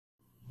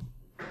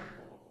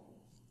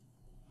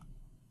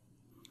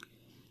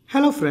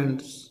Hello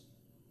friends,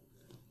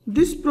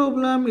 this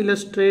problem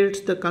illustrates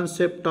the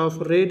concept of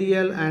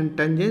radial and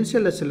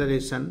tangential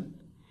acceleration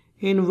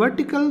in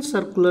vertical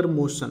circular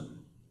motion.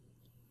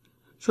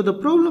 So the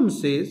problem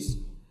says,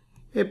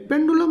 a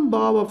pendulum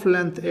bob of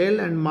length L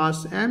and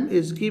mass m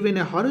is given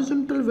a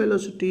horizontal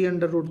velocity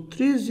under root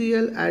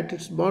 3gl at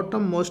its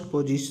bottommost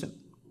position.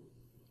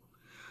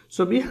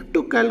 So we have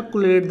to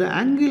calculate the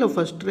angle of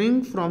a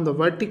string from the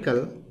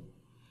vertical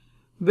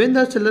when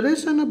the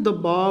acceleration of the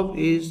bob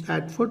is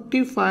at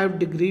 45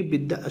 degree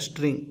with the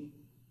string.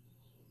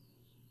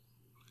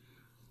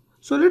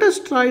 So let us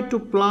try to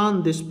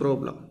plan this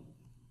problem.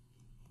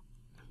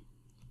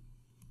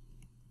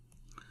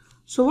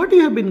 So what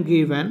you have been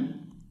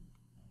given?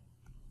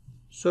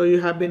 So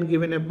you have been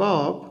given a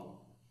bob,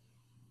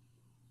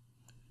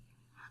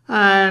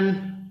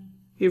 and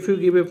if you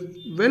give a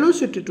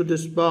velocity to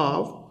this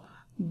bob,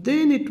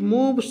 then it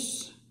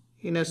moves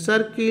in a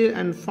circle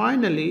and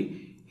finally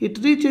it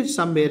reaches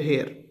somewhere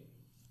here.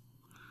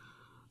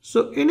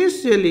 So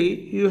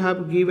initially you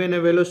have given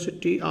a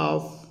velocity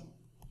of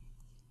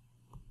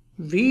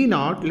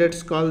v0,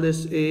 let's call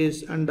this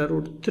is under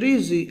root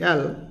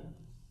 3gl,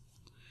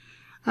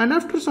 and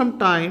after some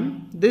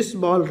time this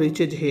ball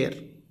reaches here.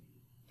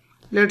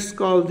 Let's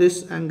call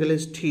this angle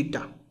is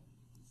theta.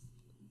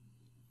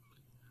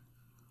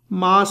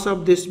 Mass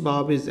of this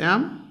bob is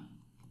m,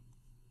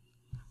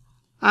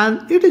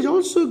 and it is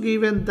also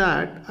given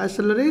that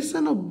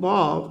acceleration of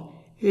bob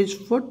is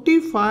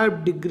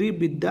 45 degree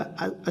with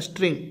the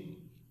string.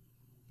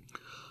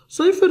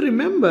 So if you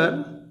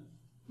remember,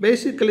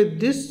 basically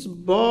this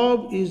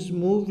bob is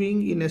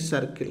moving in a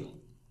circle.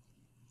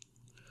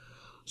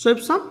 So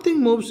if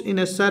something moves in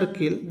a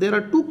circle, there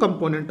are two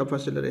components of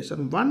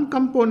acceleration. One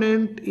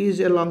component is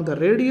along the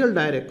radial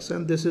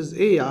direction, this is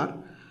AR.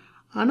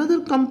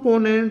 Another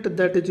component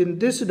that is in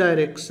this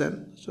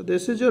direction. So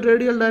this is your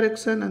radial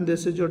direction and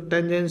this is your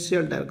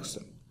tangential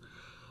direction.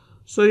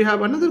 So you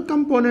have another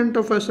component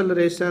of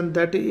acceleration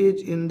that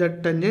is in the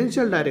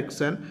tangential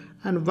direction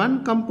and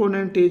one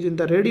component is in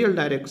the radial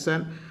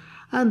direction,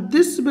 and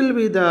this will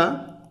be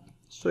the,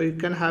 so you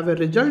can have a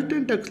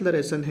resultant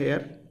acceleration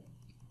here.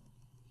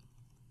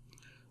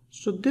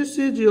 So this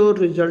is your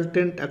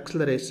resultant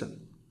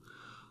acceleration.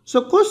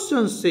 So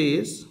question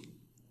says,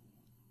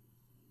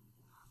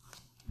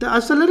 the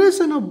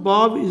acceleration of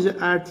bob is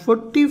at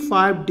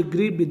 45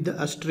 degree with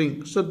the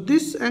string. So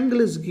this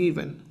angle is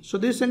given. So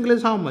this angle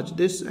is how much?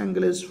 This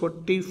angle is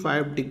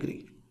 45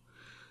 degree.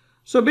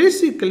 So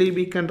basically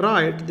we can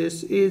write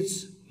this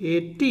is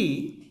AT.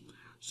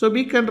 So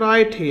we can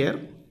write here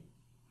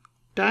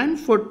tan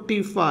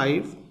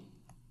 45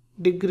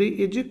 degree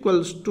is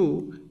equals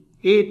to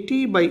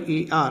AT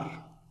by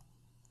AR.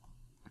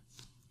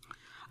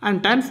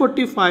 And tan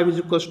 45 is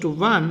equals to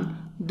 1.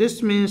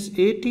 This means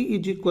AT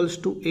is equals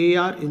to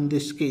AR in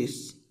this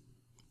case.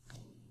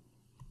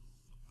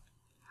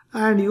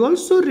 And you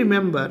also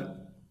remember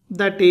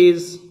that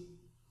is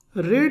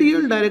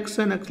radial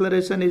direction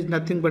acceleration is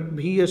nothing but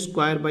v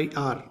square by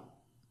r.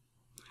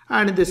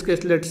 And in this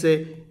case, let's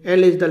say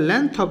L is the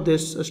length of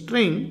this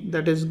string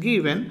that is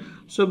given.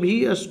 So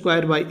v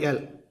square by L.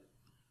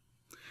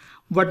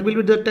 What will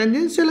be the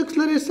tangential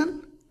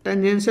acceleration?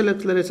 Tangential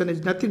acceleration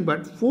is nothing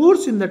but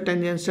force in the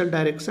tangential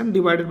direction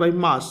divided by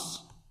mass.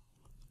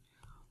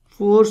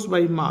 Force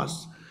by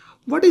mass.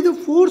 What is the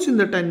force in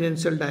the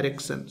tangential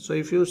direction? So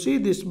if you see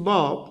this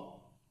bob,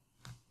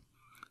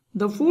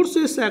 the force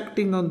is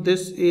acting on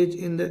this edge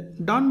in the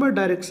downward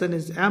direction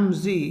is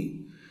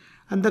mg,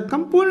 and the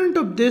component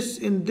of this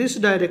in this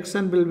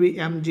direction will be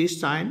mg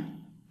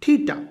sine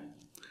theta.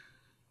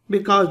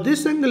 Because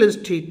this angle is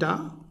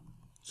theta,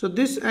 so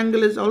this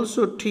angle is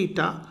also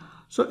theta.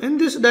 So in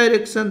this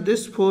direction,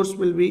 this force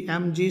will be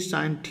mg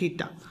sine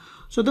theta.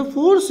 So the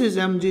force is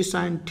mg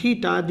sine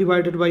theta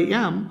divided by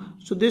m.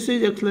 So this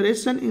is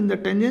acceleration in the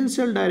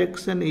tangential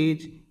direction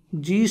is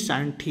g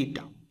sine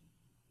theta.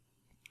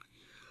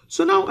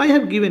 So now I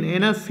have given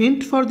enough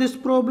hint for this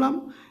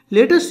problem.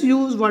 Let us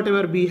use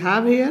whatever we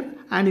have here,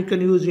 and you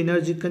can use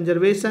energy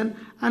conservation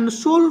and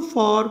solve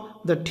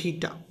for the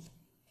theta.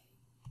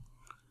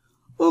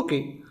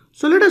 Okay,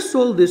 so let us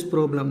solve this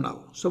problem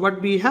now. So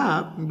what we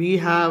have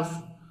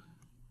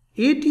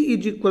AT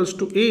is equals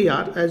to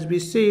AR, as we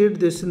said,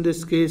 this in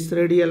this case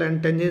radial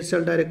and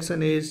tangential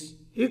direction is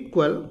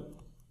equal.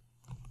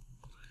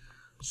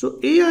 So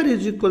AR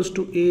is equals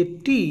to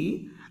AT,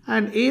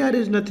 and AR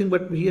is nothing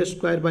but v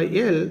square by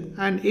L,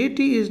 and AT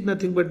is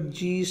nothing but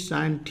g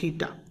sine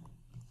theta.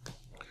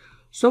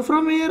 So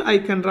from here I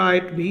can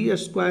write v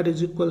square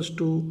is equals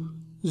to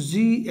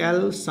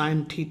gl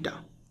sine theta.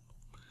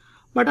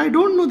 But I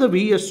don't know the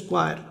v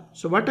square.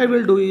 So what I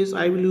will do is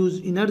I will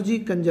use energy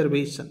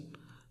conservation.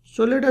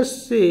 So let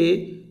us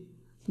say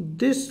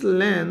this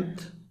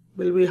length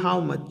will be how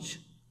much?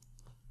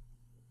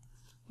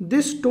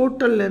 This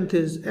total length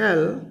is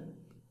L.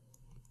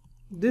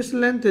 This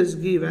length is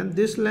given.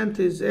 This length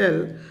is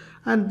L.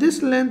 And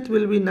this length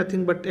will be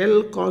nothing but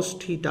L cos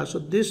theta. So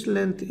this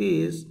length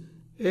is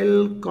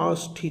L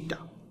cos theta.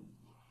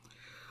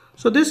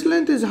 So this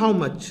length is how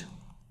much?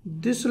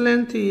 this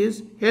length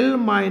is L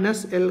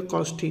minus L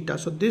cos theta.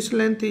 So this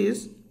length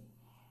is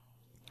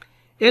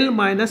L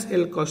minus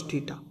L cos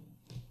theta.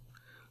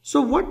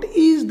 So what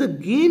is the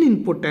gain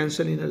in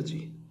potential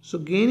energy? So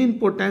gain in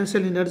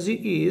potential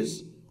energy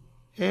is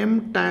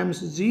M times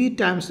Z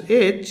times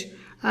H,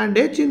 and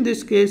H in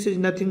this case is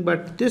nothing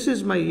but, this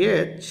is my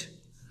H,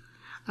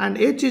 and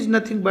H is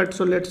nothing but,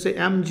 so let's say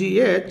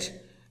mgh,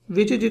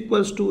 which is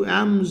equals to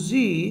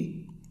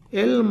mg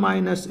L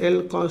minus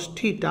L cos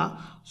theta.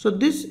 So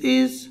this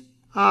is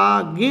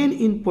a gain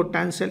in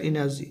potential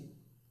energy,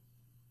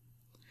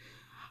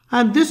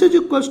 and this is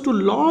equals to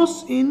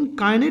loss in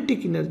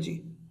kinetic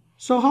energy.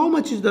 So how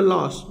much is the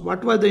loss?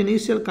 What was the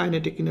initial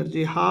kinetic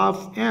energy?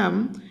 Half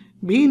m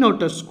v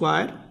naught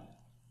square,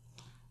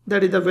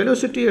 that is the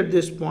velocity at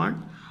this point,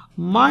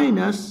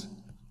 minus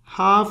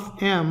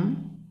half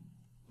m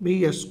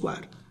v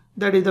square,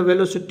 that is the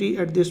velocity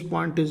at this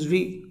point is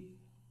v.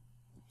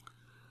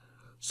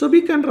 So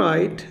we can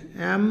write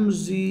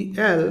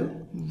mgl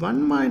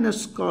 1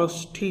 minus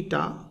cos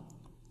theta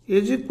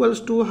is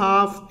equals to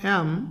half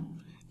m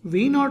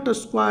v naught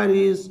square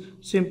is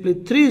simply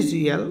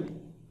 3gl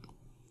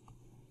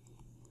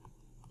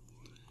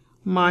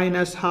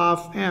minus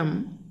half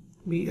m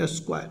v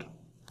square.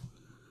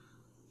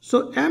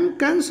 So m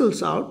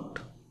cancels out,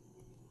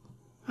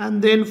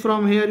 and then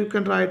from here you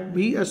can write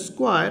v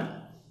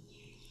square.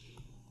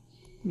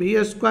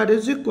 V square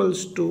is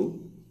equals to,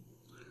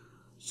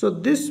 so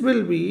this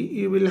will be,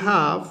 you will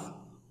have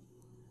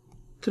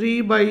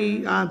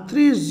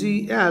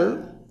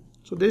 3gl,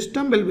 so this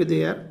term will be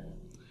there,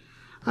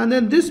 and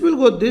then this will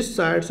go this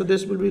side, so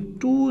this will be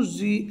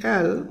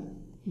 2gl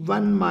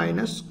 1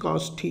 minus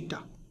cos theta.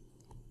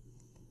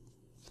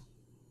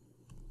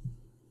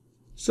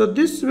 So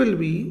this will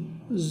be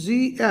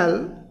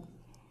gl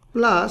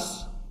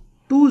plus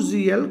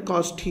 2gl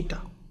cos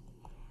theta,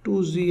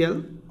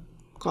 2gl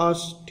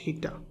cos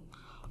theta,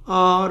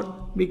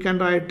 or we can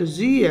write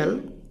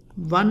gl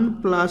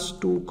 1 plus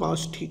 2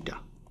 cos theta.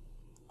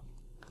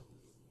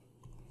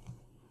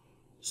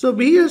 So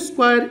v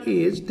square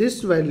is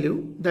this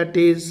value, that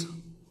is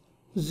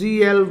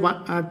gl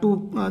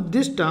 1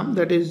 this term,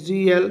 that is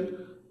gl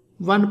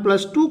 1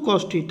 plus 2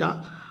 cos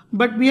theta,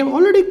 but we have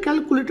already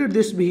calculated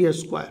this v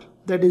square,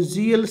 that is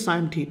gl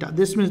sin theta.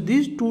 This means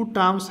these two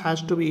terms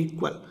has to be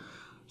equal.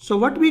 So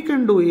what we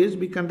can do is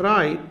we can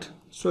write,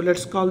 so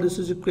let's call this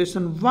is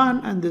equation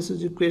 1 and this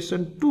is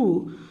equation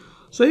 2.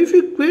 So if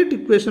you equate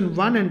equation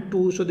 1 and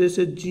 2, so this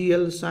is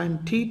gl sin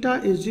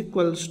theta is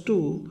equals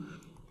to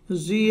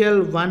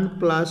gl 1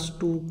 plus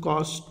 2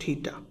 cos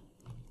theta.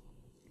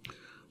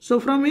 So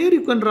from here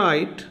you can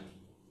write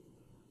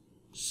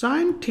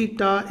sin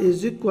theta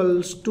is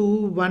equals to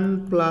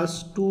 1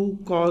 plus 2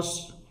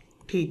 cos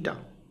theta.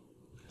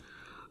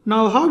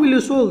 Now how will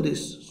you solve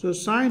this? So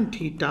sin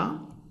theta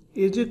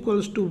is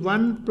equals to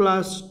 1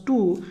 plus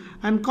 2,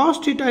 and cos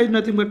theta is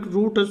nothing but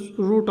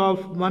root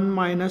of 1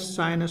 minus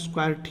sin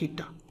square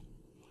theta.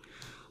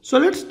 So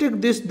let's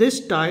take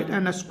this side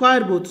and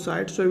square both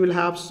sides. So we will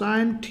have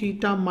sin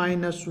theta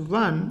minus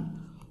 1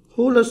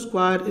 whole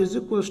square is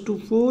equals to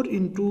 4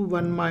 into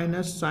 1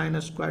 minus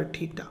sin square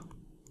theta.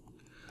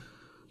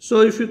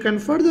 So if you can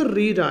further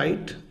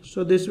rewrite,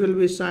 so this will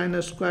be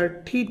sin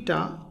square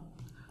theta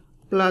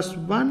plus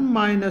 1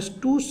 minus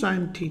 2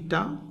 sin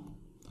theta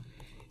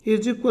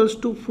is equals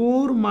to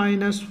 4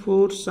 minus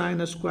 4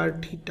 sin square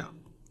theta.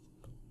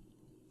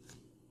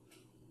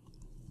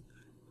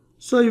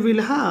 So you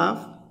will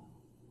have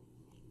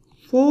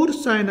 4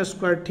 sin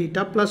square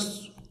theta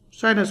plus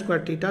sin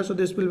square theta. So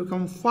this will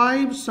become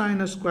 5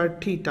 sin square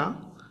theta.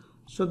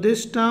 So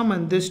this term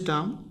and this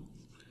term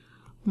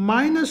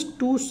minus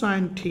 2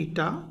 sin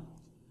theta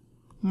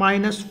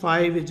minus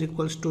 5 is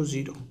equals to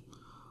 0.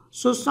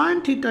 So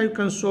sin theta you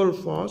can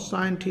solve for.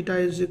 Sin theta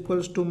is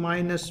equals to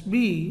minus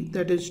b,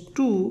 that is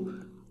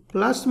 2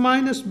 plus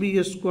minus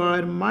b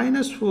square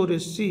minus 4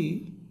 is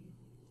c.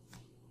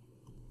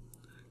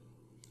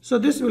 So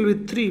this will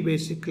be 3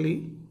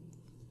 basically.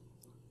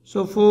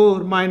 So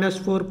 4 minus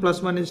 4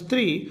 plus 1 is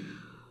 3.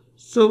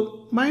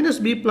 So minus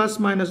b plus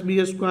minus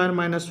b square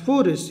minus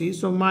 4 is c.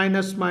 So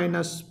minus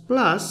minus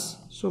plus.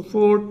 So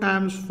 4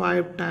 times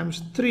 5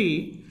 times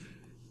 3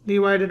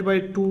 divided by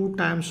 2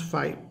 times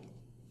 5.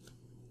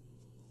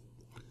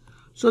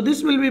 So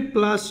this will be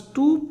plus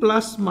 2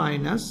 plus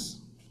minus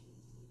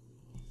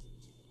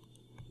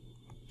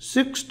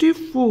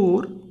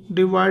 64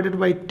 divided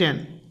by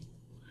 10.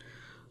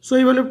 So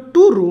you will have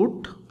two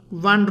root.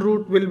 One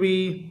root will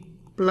be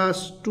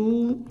plus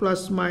 2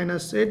 plus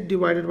minus 8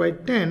 divided by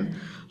 10.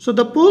 So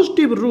the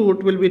positive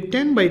root will be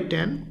 10 by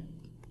 10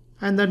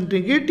 and the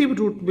negative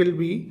root will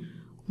be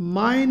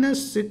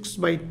minus 6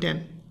 by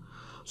 10.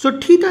 So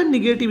theta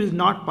negative is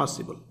not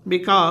possible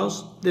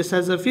because this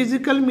has a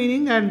physical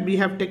meaning and we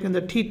have taken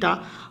the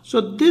theta.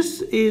 So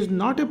this is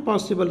not a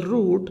possible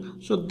root.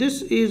 So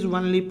this is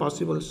only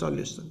possible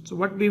solution. So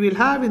what we will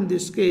have in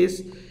this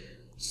case,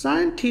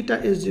 sin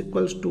theta is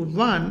equals to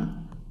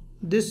 1.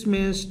 This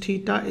means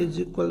theta is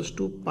equals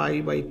to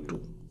pi by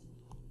 2.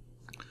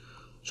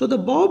 So the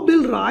bob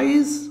will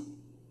rise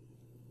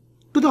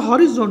to the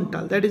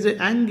horizontal, that is an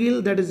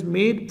angle that is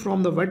made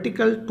from the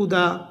vertical to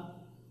the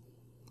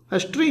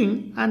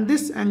string, and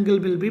this angle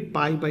will be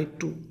pi by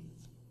 2.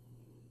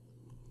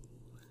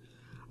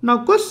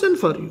 Now question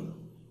for you.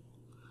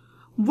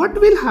 What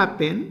will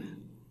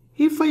happen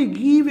if I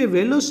give a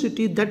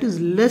velocity that is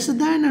less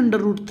than under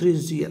root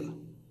 3gl?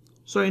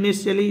 So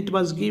initially it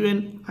was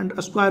given under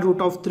a square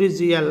root of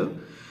 3gl.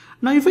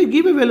 Now if I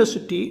give a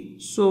velocity,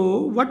 so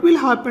what will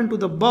happen to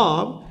the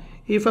bob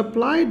if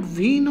applied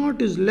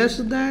v0 is less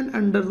than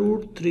under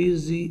root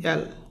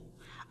 3gl?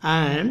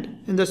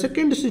 And in the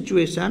second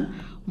situation,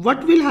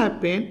 what will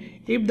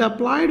happen if the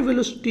applied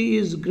velocity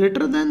is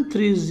greater than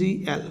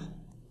 3gl?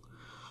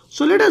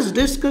 So let us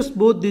discuss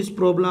both these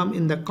problems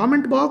in the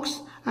comment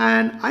box,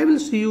 and I will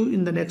see you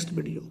in the next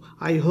video.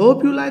 I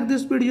hope you like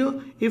this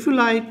video. If you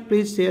like,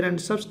 please share and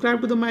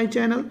subscribe to my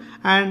channel,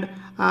 and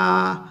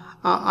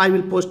I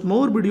will post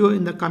more video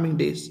in the coming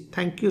days.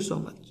 Thank you so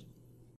much.